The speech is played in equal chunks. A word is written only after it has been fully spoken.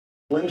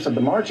Glimpse of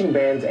the marching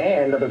bands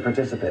and other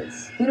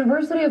participants.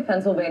 University of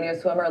Pennsylvania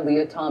swimmer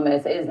Leah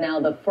Thomas is now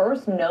the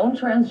first known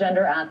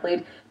transgender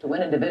athlete to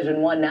win a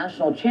Division I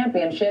national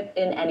championship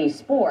in any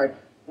sport.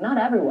 Not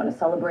everyone is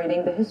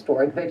celebrating the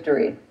historic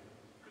victory.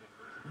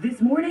 This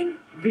morning,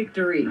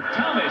 victory.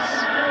 Thomas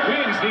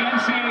wins the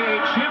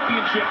NCAA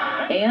championship.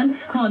 And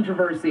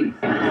controversy.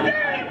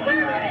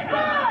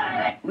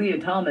 Leah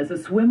Thomas, a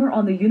swimmer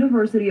on the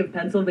University of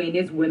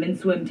Pennsylvania's women's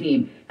swim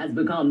team, has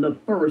become the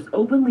first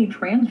openly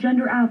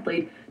transgender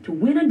athlete to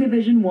win a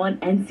Division I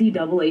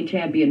NCAA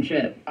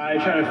championship. I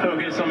try to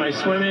focus on my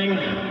swimming,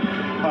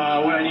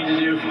 what I need to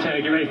do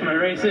to get ready for my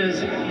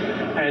races,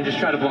 and just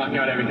try to block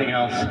out everything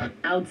else.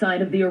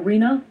 Outside of the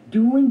arena,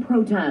 dueling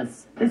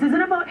protests. This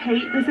isn't about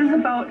hate. This is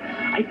about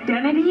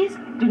identities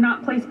do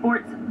not play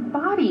sports.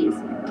 Bodies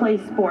play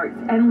sports.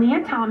 And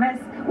Leah Thomas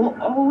will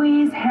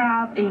always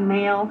have a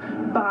male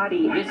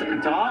body. This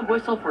dog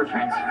whistle for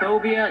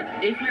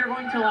transphobia. If we're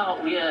going to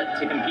allow Leah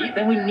to compete,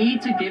 then we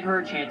need to give her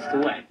a chance to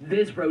win.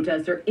 This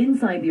protester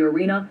inside the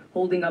arena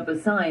holding up a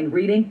sign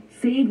reading,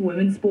 "Save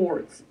Women's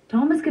Sports."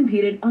 Thomas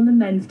competed on the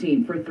men's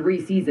team for 3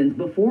 seasons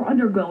before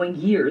undergoing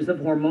years of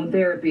hormone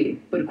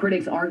therapy. But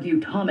critics argue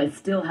Thomas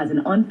still has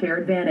an unfair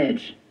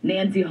advantage.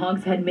 Nancy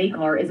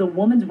Hogshead-Makar is a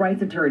women's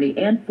rights attorney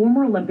and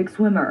former Olympic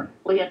swimmer.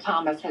 Leah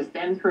Thomas has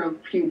been through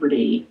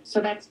puberty,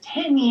 so that's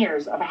 10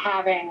 years of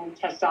having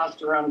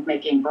testosterone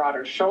making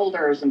broader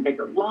shoulders and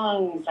bigger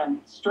lungs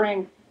and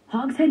strength.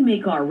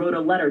 Hogshead-Makar wrote a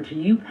letter to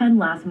UPenn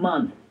last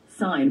month,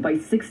 signed by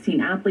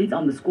 16 athletes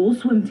on the school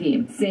swim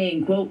team,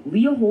 saying, quote,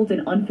 Leah holds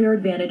an unfair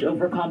advantage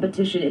over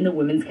competition in the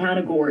women's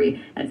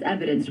category, as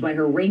evidenced by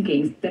her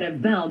rankings that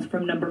have bounced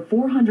from number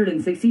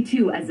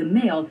 462 as a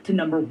male to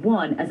number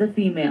 1 as a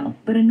female.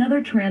 But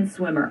another trans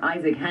swimmer,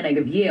 Isaac Hennig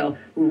of Yale,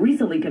 who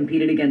recently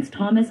competed against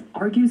Thomas,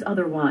 argues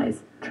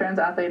otherwise. Trans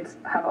athletes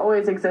have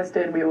always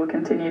existed, we will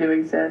continue to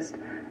exist,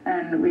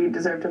 and we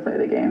deserve to play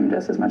the game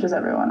just as much as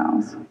everyone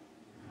else.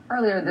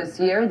 Earlier this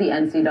year, the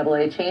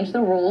NCAA changed the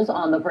rules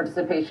on the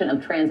participation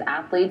of trans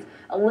athletes,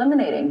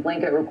 eliminating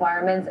blanket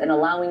requirements and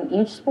allowing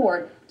each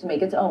sport to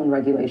make its own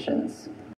regulations.